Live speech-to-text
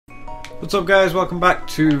What's up guys, welcome back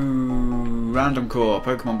to Randomcore,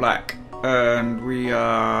 Pokemon Black. And we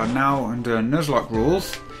are now under Nuzlocke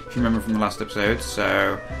Rules, if you remember from the last episode.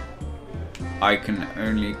 So I can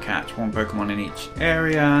only catch one Pokemon in each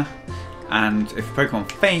area, and if a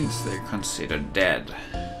Pokemon faints, they're considered dead.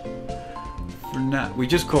 For now, we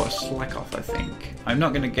just caught a Slack-off, I think. I'm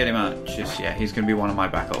not going to get him out just yet, he's going to be one of my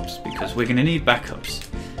backups, because we're going to need backups.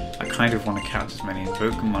 I kind of want to catch as many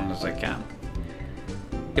Pokemon as I can.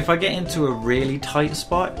 If I get into a really tight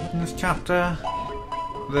spot in this chapter,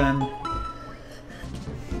 then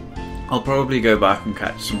I'll probably go back and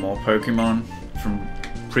catch some more Pokemon from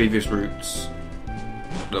previous routes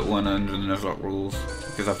that weren't under the Nuzlocke rules,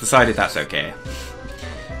 because I've decided that's okay,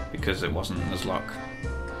 because it wasn't Nuzlocke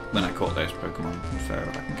when I caught those Pokemon, so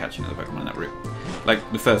I can catch another Pokemon in that route, like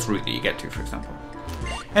the first route that you get to, for example.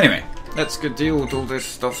 Anyway, let's go deal with all this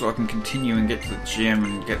stuff so I can continue and get to the gym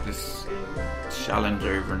and get this challenge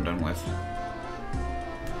over and done with.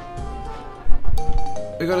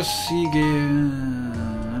 I got a Seagear.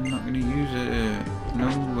 I'm not going to use it. No,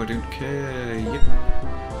 I don't care. Yep.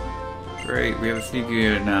 Great, we have a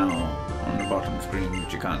Seagear now on the bottom screen,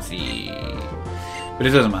 which you can't see. But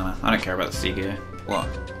it doesn't matter. I don't care about the Seagear. What?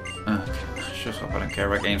 Okay, shut up. I don't care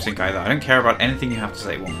about GameSync either. I don't care about anything you have to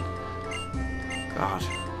say, woman. God.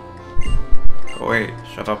 Go away.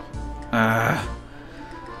 Shut up.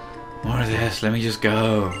 More of this, let me just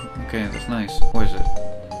go. Okay, that's nice. What is it?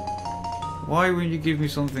 Why would you give me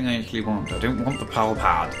something I actually want? I don't want the pal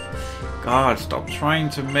pad. God, stop trying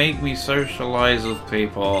to make me socialize with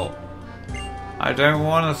people. I don't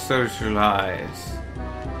want to socialize.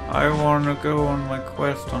 I want to go on my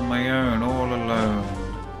quest on my own, all alone.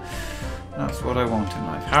 That's what I want in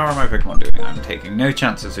life. How are my Pokemon doing? I'm taking no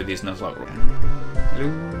chances with these Nuzlocke Rules. Hello?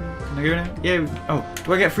 Can I go now? Yeah. Oh,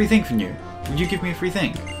 do I get a free thing from you? Would you give me a free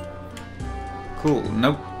thing? Cool.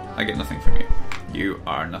 Nope. I get nothing from you. You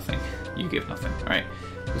are nothing. You give nothing. Alright.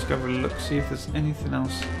 Let's go have a look, see if there's anything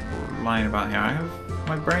else lying about here.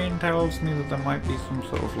 My brain tells me that there might be some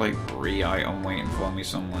sort of like item waiting for me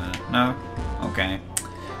somewhere. No? Okay.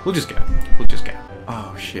 We'll just go. We'll just go.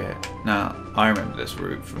 Oh shit. Now, I remember this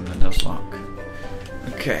route from the Nuzlocke.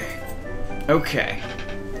 Okay. Okay.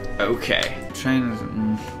 Okay. Trainers.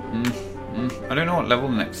 I don't know what level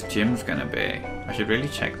the next gym's gonna be. I should really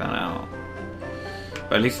check that out.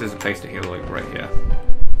 But at least there's a place to heal, like right here.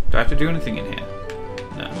 Do I have to do anything in here?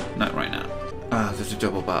 No, not right now. Ah, there's a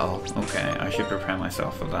double battle. Okay, I should prepare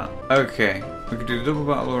myself for that. Okay, we could do the double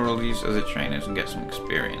battle or I'll use other trainers and get some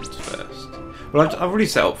experience first. Well, I've already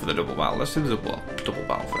set up for the double battle. Let's do the double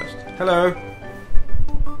battle first. Hello!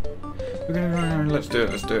 We're gonna, let's do it,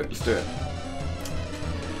 let's do it, let's do it.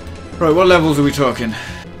 Right, what levels are we talking?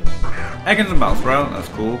 Ekans and Bellsprout, that's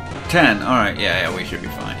cool. 10, alright, yeah, we should be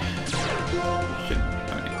fine.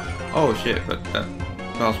 Oh shit, but that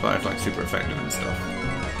Bellsprout is like super effective and stuff.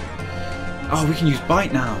 Oh, we can use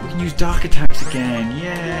Bite now. We can use Dark Attacks again.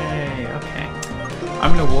 Yay! Okay.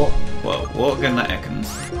 I'm gonna walk again that Ekans.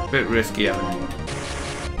 A bit risky, haven't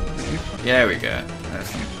we? There we go.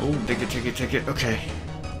 Oh, take it. Okay.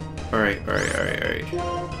 Alright.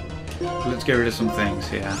 Let's get rid of some things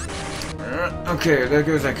here. Okay, there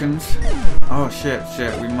goes Ekans. Oh shit.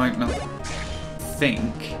 We might not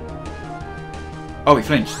think. Oh, he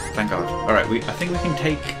flinched. Thank God. Alright, I think we can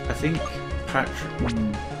take... I think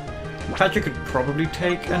Patrick could probably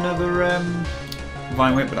take another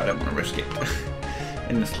Vine Whip, but I don't want to risk it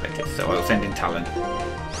in the slightest, so I'll send in Talon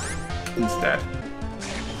instead.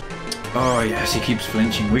 Oh yes, he keeps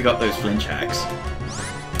flinching. We got those flinch hacks.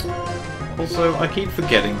 Also, I keep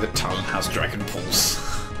forgetting that Talon has Dragon Pulse.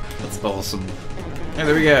 That's awesome. Yeah,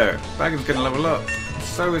 there we go. Bagon's gonna level up.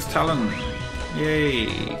 So is Talon.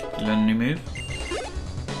 Yay. Learn a new move.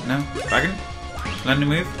 No? Bagon? Learning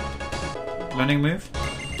a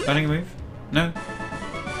move? No?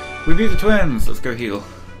 We beat the twins! Let's go heal.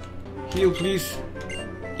 Heal, please.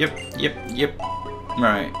 Yep.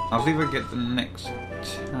 Right. I'll see if I get the next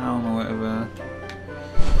town or whatever.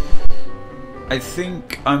 I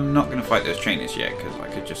think I'm not going to fight those trainers yet, because I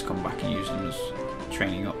could just come back and use them as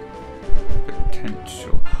training up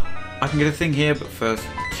potential. I can get a thing here, but first,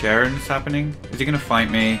 Sharon's happening. Is he going to fight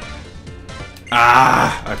me?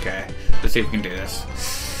 Ah, okay. Let's see if we can do this.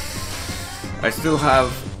 I still have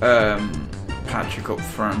Patrick up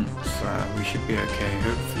front, so we should be okay,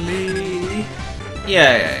 hopefully.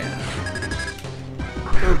 Yeah.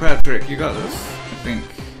 Go Patrick, you got this, I think.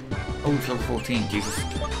 Oh, it's level 14, Jesus.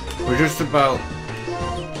 We're just about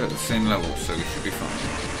at the same level, so we should be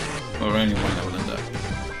fine. Or only one level under.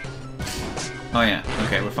 Oh yeah,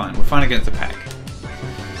 okay, we're fine. We're fine against the pack.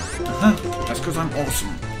 That's because I'm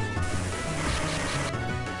awesome.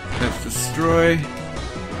 Let's destroy.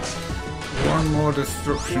 One more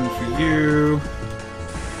destruction for you.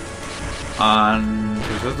 And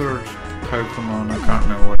his other Pokemon, I can't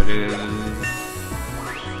remember what it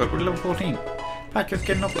is. But we're level 14. Patrick's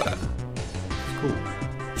getting up there. Cool.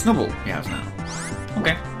 Snubble he has now.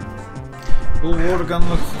 Okay. We'll water gun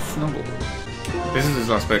with Snubble. This is his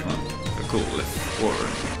last Pokemon. So cool, let's water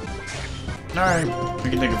him. Alright, we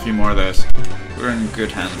can take a few more of those. We're in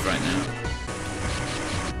good hands right now.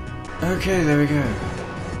 Okay, there we go.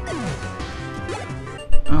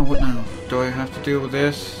 Oh, what now? Do I have to deal with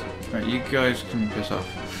this? Right, you guys can piss off.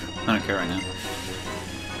 I don't care right now.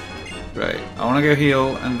 Right, I want to go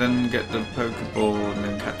heal and then get the Pokeball and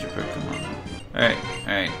then catch a Pokemon. Alright,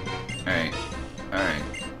 alright, alright, alright,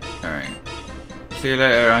 alright. See you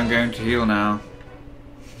later, I'm going to heal now.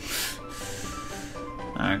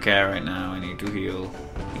 I don't care right now, I need to heal.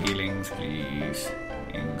 Healings, please.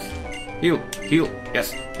 Healings. Heal, heal,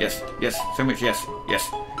 yes, yes, yes, so much yes, yes.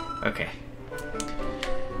 Okay.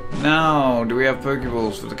 Now, do we have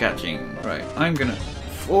Pokeballs for the catching? Right, I'm gonna...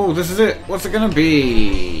 Oh, this is it! What's it gonna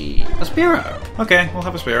be? A Spearow! Okay, we'll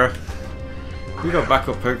have a Spearow. We got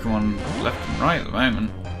backup Pokemon left and right at the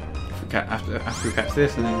moment. If we after we catch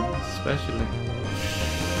this, and then especially.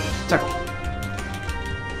 Tackle!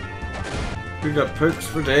 We got pokes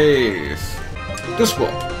for days. Dusk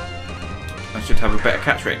Ball! I should have a better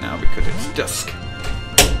catch rate now because it's dusk.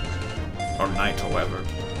 Or night or whatever.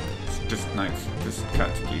 It's just night. Just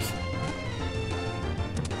catch keys.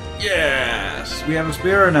 Yes! We have a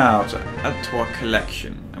Spearow now to add to our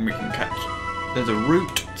collection. And we can catch... There's a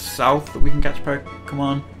route south that we can catch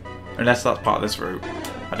Pokemon. Unless that's part of this route.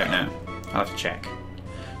 I don't know. I'll have to check.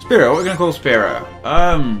 Spearow, what are we going to call Spearow?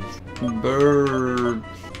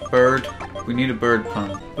 Bird. We need a bird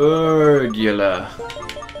pun. Birdula.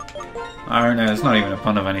 I don't know, it's not even a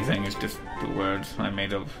pun of anything. It's just the words I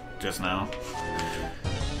made up just now.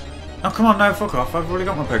 Oh, come on, no, fuck off. I've already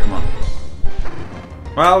got my Pokemon.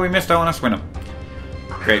 Well, we missed out on a Swinub.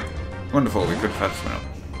 Great. Wonderful, we could have had a Swinub.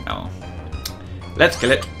 Oh. Let's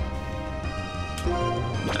kill it.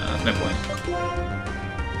 No, there's no point.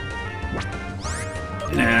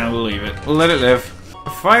 Nah, we'll leave it. We'll let it live. A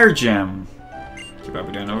Fire Gem. Too bad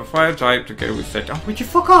we don't have a Fire type to go with set. Oh, would you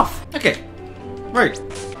fuck off? Okay. Right.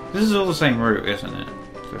 This is all the same route, isn't it?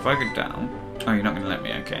 So if I go down... Oh, you're not going to let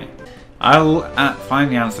me, okay. I'll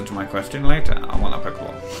find the answer to my question later. I want a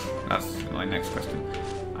Pokeball. That's my next question.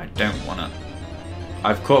 I don't want to...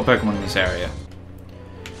 I've caught a Pokemon in this area.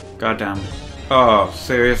 Goddamn. Oh,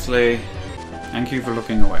 seriously? Thank you for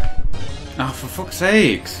looking away. Oh, for fuck's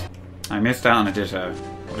sakes. I missed out on a Ditto.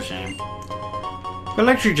 What a shame.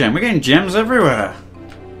 Electric Gem. We're getting gems everywhere.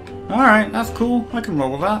 Alright, that's cool. I can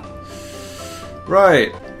roll with that.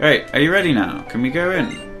 Right. Wait, are you ready now? Can we go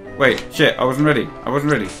in? Wait, shit, I wasn't ready. I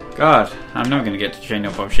wasn't ready. God, I'm not going to get to chain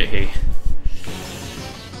up of shit here.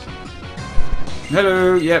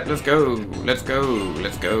 Hello, yep, let's go. Let's go.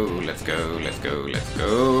 Let's go. Let's go. Let's go. Let's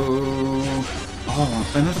go.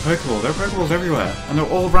 Oh, another Pokeball. There are Pokeballs everywhere. And they're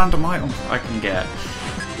all random items I can get.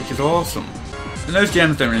 Which is awesome. And those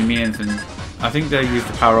gems don't really mean anything. I think they're used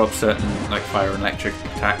to power up certain like fire and electric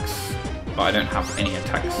attacks. But I don't have any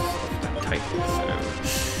attacks of that type,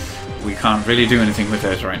 so we can't really do anything with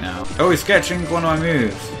those right now. Oh, he's sketching one of my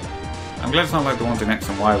moves. I'm glad it's not like the ones in X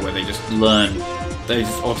and Y where they just learn. They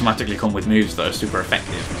just automatically come with moves that are super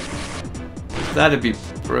effective. That'd be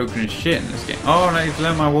broken shit in this game. Oh no, you've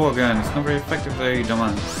learned my water gun. It's not very effective though, you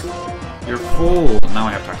dumbass. You're a fool. Now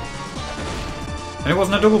I have tackle. And it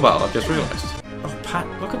wasn't a double battle, I've just realised. Oh, Pat,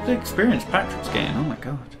 look at the experience Patrick's getting. Oh my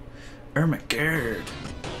god. Oh my god.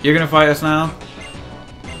 You're gonna fight us now?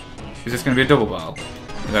 Is this gonna be a double battle?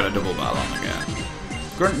 We got a double battle on the go.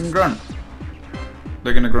 Grunt and grunt.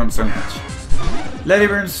 They're gonna grunt so much.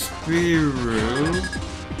 Ladyburn Spearow.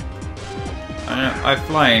 I don't know, I'm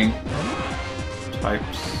flying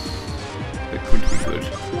types that could be good.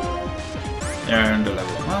 They're under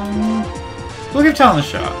level 1. We'll give Talon a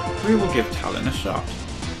shot. We will give Talon a shot.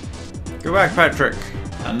 Go back, Patrick.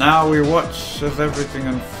 And now we watch as everything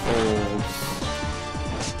unfolds.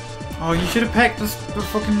 Oh, you should have pecked the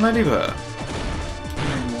fucking Ladybird.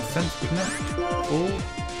 Makes more sense, wouldn't it? Cool.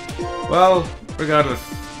 Well, regardless.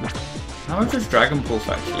 How much does Dragon Pulse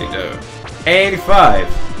actually do? 85!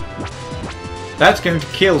 That's going to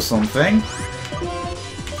kill something.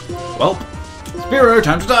 Well, Spearow,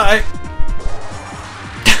 time to die!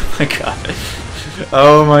 Oh my god.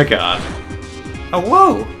 Oh my god. Oh,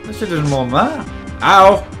 whoa! I should have done more than that.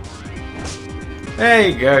 Ow! There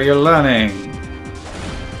you go, you're learning.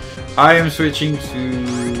 I am switching to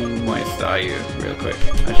my Staryu real quick.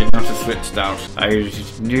 I should notice switched out. I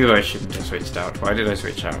just knew I shouldn't have switched out. Why did I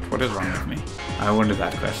switch out? What is wrong with me? I wonder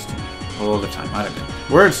that question all the time. I don't know.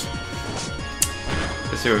 Words!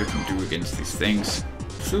 Let's see what we can do against these things.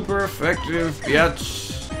 Super effective,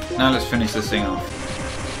 biatch. Now let's finish this thing off.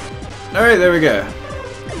 Alright, there we go.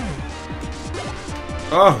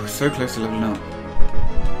 Oh, so close to leveling up.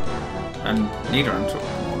 And Nidoran took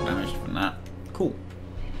more damage from that. Cool.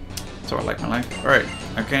 So I like my life. Alright,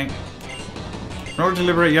 okay. In order to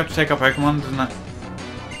liberate, you have to take out Pokemon. Doesn't that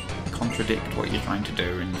contradict what you're trying to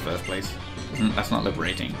do in the first place? That's not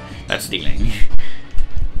liberating. That's stealing.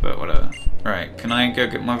 But whatever. Alright, can I go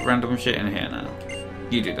get my random shit in here now?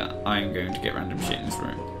 You do that. I'm going to get random shit in this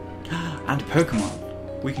room. And a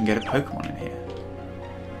Pokemon. We can get a Pokemon in here.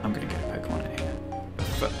 I'm going to get a Pokemon in here.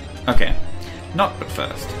 But, okay. Not but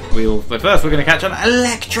first. But first we're going to catch an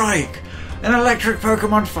Electrike! An electric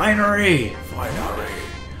Pokemon finally! Finally!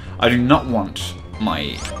 I do not want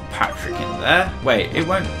my Patrick in there. Wait, it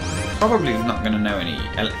won't... Probably is not going to know any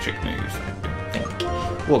electric moves, I don't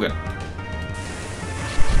think. Walker.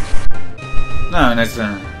 No, it's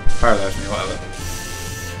paralyze me, whatever.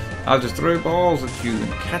 I'll just throw balls at you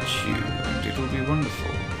and catch you, and it'll be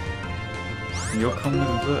wonderful. You'll come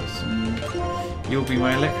with this, and you'll be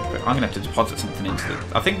my electric. I'm gonna have to deposit something into it.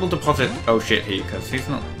 I think we'll deposit oh shit here, because he's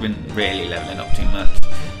not been really leveling up too much.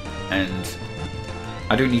 And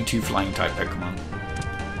I don't need 2 flying type Pokemon.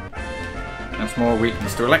 That's more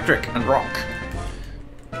weakness to electric and rock.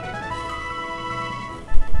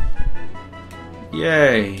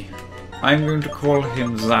 Yay. I'm going to call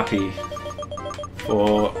him Zappy.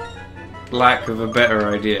 For lack of a better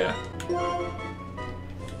idea.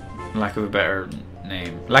 Lack of a better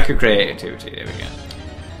name. Lack of creativity, there we go.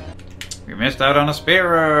 We missed out on a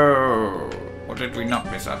Spearow! What did we not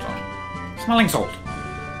miss out on? Smelling salt!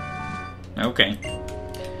 Okay.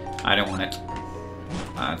 I don't want it.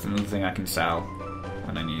 It's another thing I can sell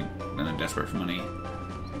when I'm desperate for money.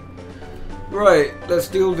 Right, let's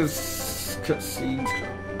deal this cutscene.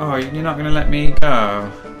 Oh, you're not gonna let me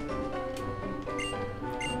go.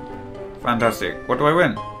 Fantastic. What do I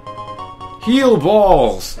win? Heal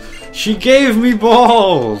balls! She gave me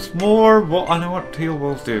balls! More balls. I know what heal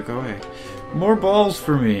balls do. Go away. More balls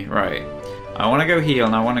for me. Right. I want to go heal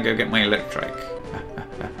and I want to go get my Electrike.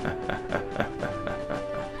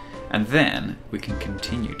 And then we can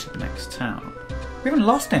continue to the next town. We haven't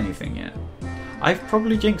lost anything yet. I've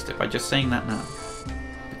probably jinxed it by just saying that now.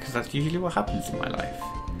 Because that's usually what happens in my life.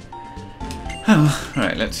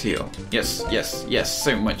 Right, let's heal. Yes, yes, yes,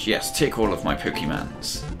 so much yes. Take all of my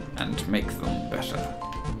Pokemons and make them better.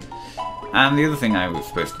 And the other thing I was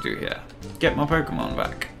supposed to do here, get my Pokemon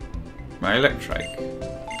back. My Electrike.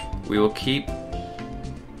 We will keep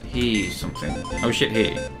something. Oh shit,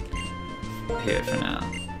 here for now.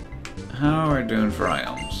 How are we doing for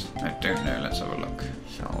items? I don't know, let's have a look,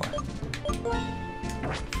 shall we?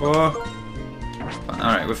 4.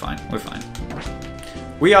 Alright, we're fine, we're fine.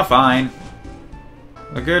 We are fine!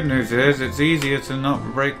 The good news is, it's easier to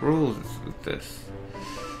not break rules with this.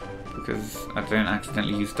 Because I don't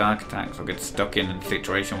accidentally use Dark Attacks or get stuck in a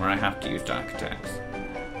situation where I have to use Dark Attacks.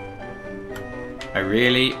 I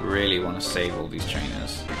really, really want to save all these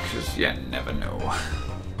trainers, because you never know.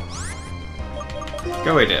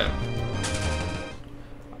 Go away, dear.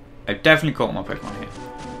 I've definitely caught my Pokemon here.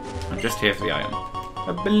 I'm just here for the item.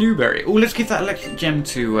 A blueberry. Oh, let's give that electric gem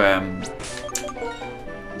to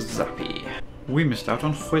Zappy. We missed out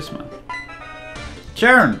on Whisma.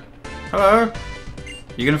 Sharon! Hello?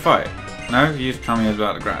 You gonna fight? No? You just tell me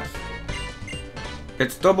about the grass.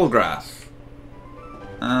 It's double grass.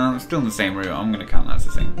 Still in the same room. I'm gonna count that as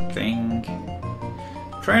the same thing.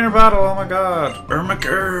 Trainer battle, oh my god!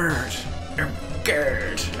 Ermagerd!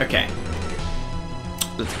 Ermagerd! Okay.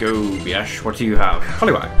 Let's go, Biash. What do you have?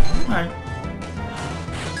 Poliwag. Alright.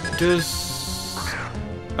 Does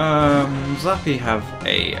Zappy have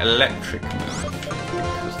a electric move?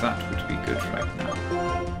 Because that would be good right now.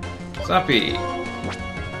 Zappy!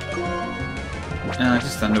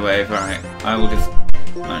 Just Thunder Wave, alright. I will just,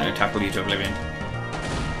 I don't know, tackle you to oblivion.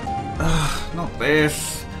 Ugh, not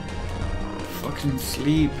this. Fucking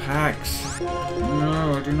sleep hacks.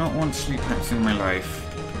 No, I do not want sleep hacks in my life.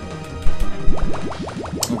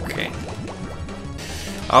 Okay.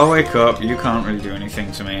 I'll wake up. You can't really do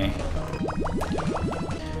anything to me.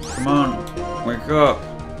 Come on, wake up.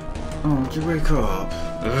 Oh, would you wake up?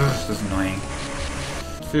 Ugh, this is annoying.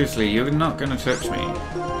 Seriously, you're not gonna touch me.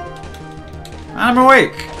 I'm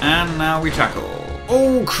awake! And now we tackle.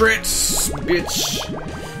 Oh, crits, bitch!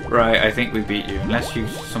 Right, I think we beat you. Unless you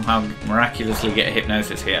somehow miraculously get a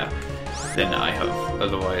hypnosis here, then I have.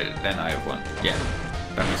 Otherwise, then I have won. Yeah.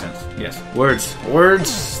 that makes sense. Yes. Words.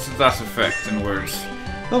 Words to that effect and words.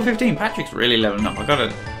 Level 15. Patrick's really leveling up. I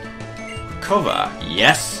gotta recover.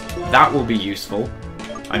 Yes. That will be useful.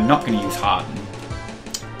 I'm not going to use Harden.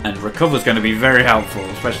 And recover's going to be very helpful,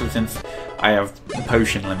 especially since I have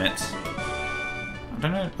potion limits. I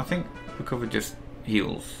don't know. I think recover just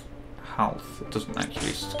heals health. It doesn't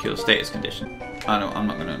actually cure status condition. I know. I'm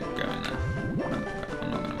not going to go in there.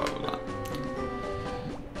 I'm not going to bother with that.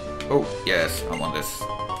 Oh, yes. I want this.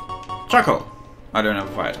 Charcoal! I don't have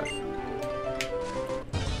a fire type.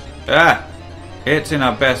 Ah! It's in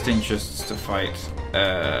our best interests to fight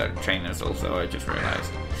trainers also, I just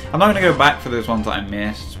realised. I'm not going to go back for those ones that I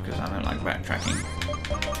missed, because I don't like backtracking.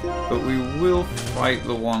 But we will fight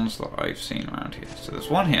the ones that I've seen around here. So there's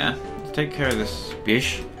one here. Let's take care of this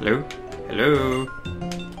bish. Hello? Hello?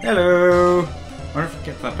 Hello? Where did I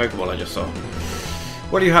get that Pokeball I just saw?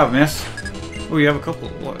 What do you have, miss? Oh, you have a couple.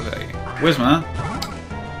 What are they? Whismer.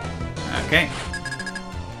 Okay.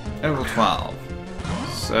 Level 12.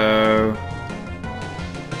 So...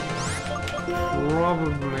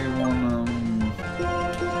 probably wanna...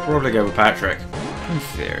 probably go with Patrick. In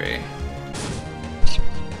theory.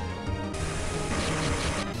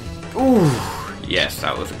 Ooh! Yes,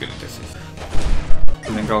 that was a good decision.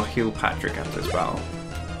 I think I'll heal Patrick after this battle.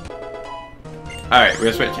 Alright,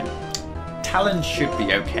 we're switching. Talons should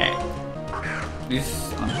be okay.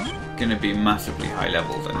 These aren't gonna be massively high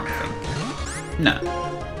levels, I don't think. No.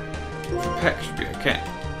 The Peck should be okay.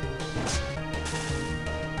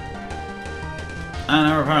 And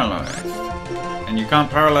now we're paralyzed. And you can't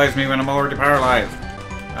paralyze me when I'm already paralyzed.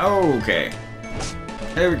 Okay.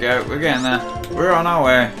 Here we go, we're getting there. We're on our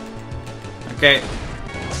way. Okay.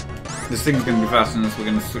 This thing's gonna be fast enough, we're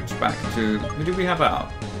gonna switch back to... who did we have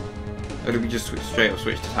out? Or did we just straight up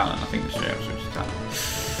switch to Talon? I think we straight up switched to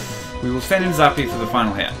Talon. We will send in Zappy for the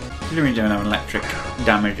final hit. Considering we don't have an electric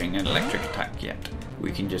damaging and electric attack yet,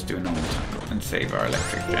 we can just do a normal tackle and save our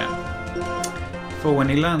electric gem. For when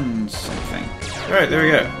he learns something. Alright, there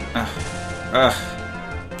we go.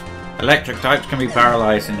 Electric types can be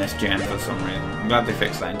paralyzed in this gen for some reason. I'm glad they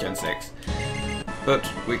fixed that in Gen 6. But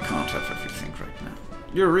we can't have everything right now.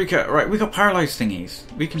 Eureka! Right, we got paralyzed thingies.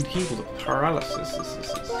 We can heal the paralysis.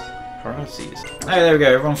 Paralyses. Hey, there we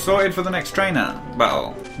go. Everyone's sorted for the next trainer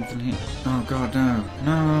battle. What's in here? Oh god, no.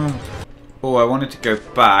 No. Oh, I wanted to go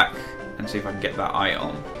back and see if I can get that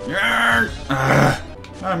item.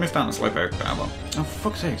 I missed out on a Slowpoke, but well. Oh, for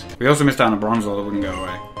fuck's sake. We also missed out on a Bronzor that wouldn't go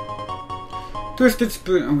away. Twisted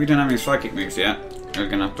Spoon. We don't have any psychic moves yet. We're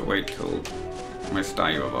gonna have to wait till my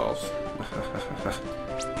Staryu evolves.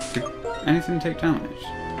 Did anything take damage?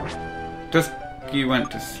 Dusky went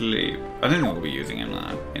to sleep. I don't think we'll be using him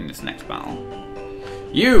now in this next battle.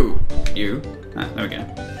 You! Ah, there we go.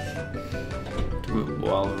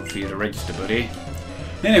 Well, for you to register, buddy.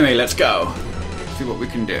 Anyway, let's go. See what we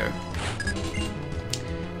can do.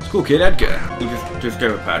 Cool kid, Edgar. We'll just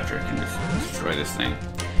go with Patrick and just destroy this thing.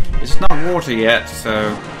 It's not water yet,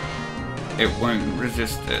 so it won't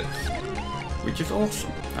resist it. Which is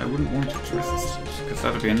awesome. I wouldn't want it to resist it, because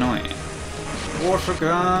that'd be annoying. Water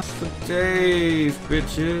gas for days,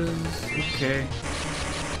 bitches. Okay.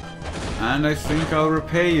 And I think I'll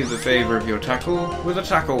repay you the favour of your tackle with a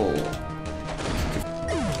tackle.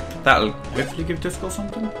 That'll hopefully give Disco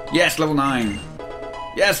something. Yes, level 9.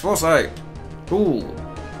 Yes, Foresight. Cool.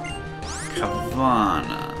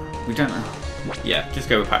 Kavana. We don't know. Yeah, just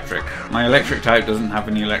go with Patrick. My electric type doesn't have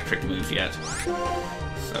any electric moves yet.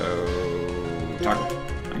 So... tackle,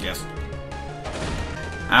 I guess.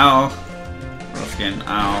 Ow. Ruskin.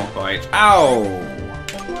 Ow. Bite. Ow!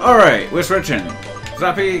 Alright, we're switching.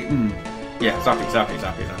 Zappy. Yeah, Zappy.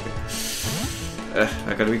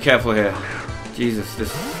 I gotta be careful here. Jesus,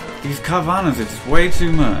 these Carvanas are just way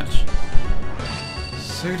too much.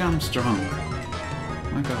 So damn strong.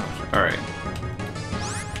 Oh my god. Alright.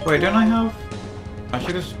 Wait, don't I have... I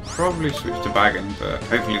should have probably switched to Baggin, but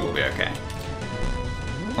hopefully we'll be okay.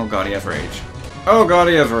 Oh god, he has rage. Oh god,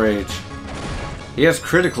 he has rage. He has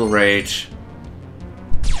critical rage.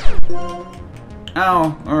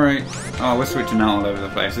 Ow, alright. Oh, we're switching out all over the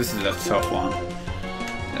place. This is a tough one.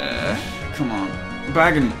 Come on.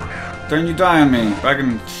 Baggin, don't you die on me.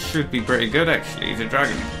 Baggin should be pretty good, actually. He's a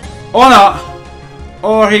dragon. Or not!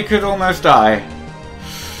 Or he could almost die.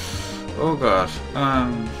 Oh god.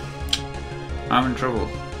 I'm in trouble.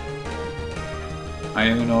 I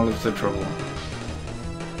am in all of the trouble.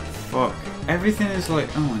 Fuck. Everything is like...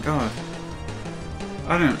 oh my god.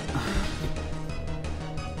 I don't...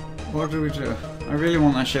 what do we do? I really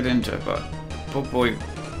want that shit into it, but... oh boy.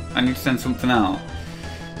 I need to send something out.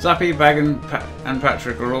 Zappy, Baggin, and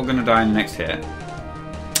Patrick are all gonna die in the next hit.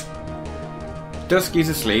 Dusky's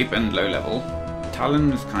asleep and low level.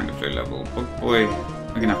 Talon is kind of low level. Bug Boy,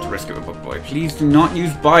 we're gonna have to risk it with Bug Boy. Please do not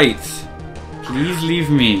use bites. Please leave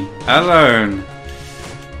me alone.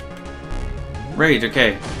 Raid,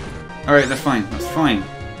 okay. Alright, that's fine. That's fine.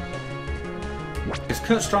 Is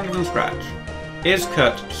Cut stronger than Scratch? Is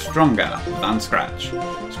Cut stronger than Scratch?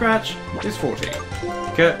 Scratch is 40.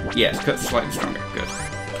 Cut, yes, Cut's slightly stronger. Good.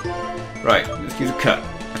 Right, let's use a Cut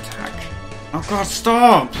attack. Oh god,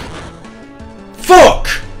 stop! Fuck!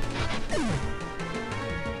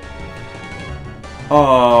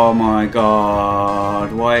 Oh my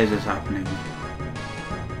god, why is this happening?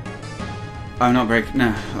 I'm not breaking.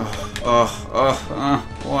 No.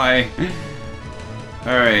 Why?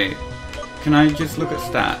 Alright. Can I just look at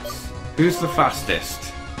stats? Who's the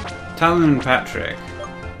fastest? Talon and Patrick.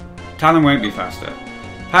 Talon won't be faster.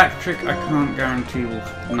 Patrick, I can't guarantee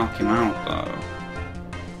will knock him out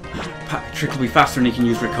though. Patrick will be faster and he can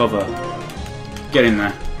use Recover. Get in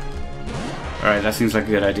there. Alright, that seems like a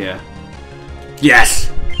good idea.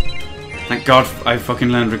 Yes! Thank god I fucking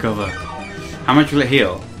learned Recover. How much will it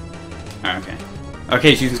heal? Oh, okay.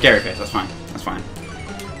 Okay, she's using Scary Face, that's fine. That's fine.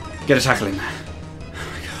 Get a tackle in there. Oh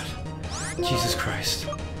my god. Jesus Christ.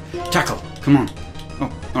 Tackle! Come on.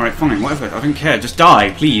 Oh, alright, fine, whatever. I don't care. Just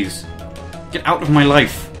die, please. Get out of my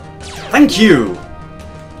life. Thank you!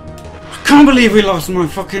 I can't believe we lost my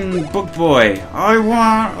fucking Bug Boy. I'm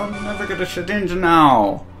never gonna Shedinja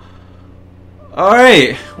now.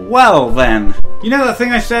 Alright, well then. You know that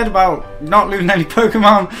thing I said about not losing any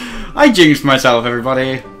Pokemon? I jinxed myself,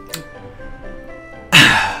 everybody.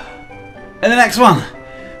 In the next one,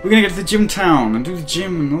 we're gonna go to the gym town and do the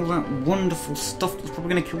gym and all that wonderful stuff that's probably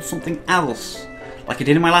gonna kill something else, like I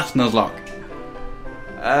did in my last Nuzlocke.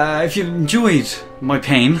 If you enjoyed my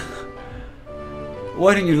pain,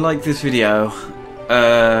 why don't you like this video?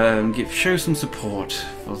 Show some support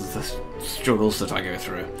for the struggles that I go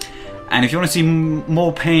through. And if you want to see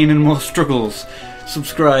more pain and more struggles,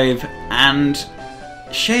 subscribe and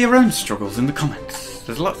share your own struggles in the comments.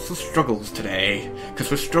 There's lots of struggles today, because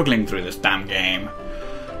we're struggling through this damn game.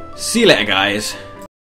 See you later, guys.